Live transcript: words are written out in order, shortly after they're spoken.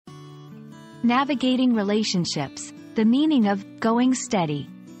Navigating relationships, the meaning of going steady.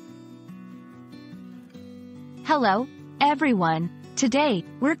 Hello, everyone. Today,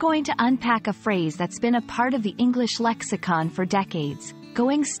 we're going to unpack a phrase that's been a part of the English lexicon for decades,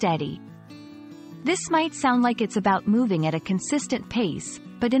 going steady. This might sound like it's about moving at a consistent pace,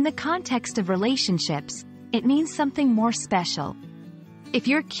 but in the context of relationships, it means something more special. If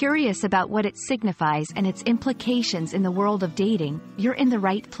you're curious about what it signifies and its implications in the world of dating, you're in the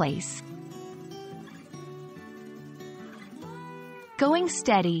right place. Going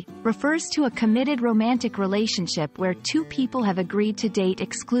steady refers to a committed romantic relationship where two people have agreed to date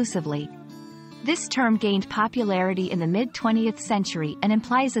exclusively. This term gained popularity in the mid-20th century and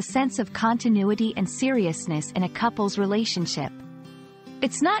implies a sense of continuity and seriousness in a couple's relationship.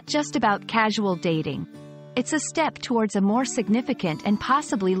 It's not just about casual dating. It's a step towards a more significant and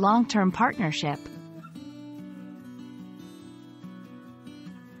possibly long-term partnership.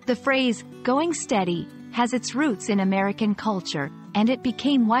 The phrase, going steady, has its roots in American culture, and it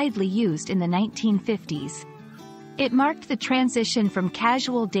became widely used in the 1950s. It marked the transition from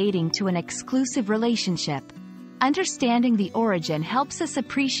casual dating to an exclusive relationship. Understanding the origin helps us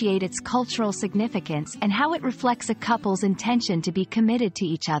appreciate its cultural significance and how it reflects a couple's intention to be committed to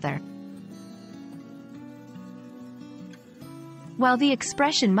each other. While the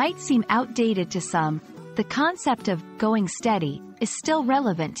expression might seem outdated to some, the concept of going steady is still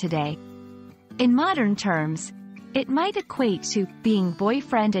relevant today. In modern terms, it might equate to being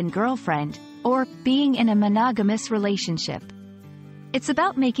boyfriend and girlfriend, or being in a monogamous relationship. It's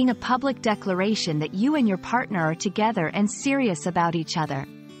about making a public declaration that you and your partner are together and serious about each other.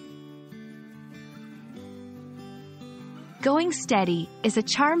 Going steady is a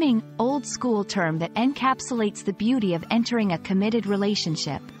charming, old-school term that encapsulates the beauty of entering a committed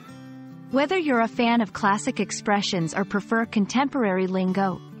relationship. Whether you're a fan of classic expressions or prefer contemporary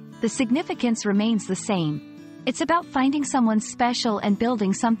lingo, the significance remains the same. It's about finding someone special and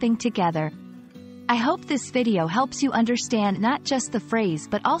building something together. I hope this video helps you understand not just the phrase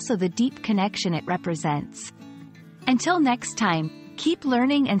but also the deep connection it represents. Until next time, keep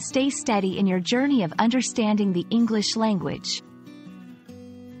learning and stay steady in your journey of understanding the English language.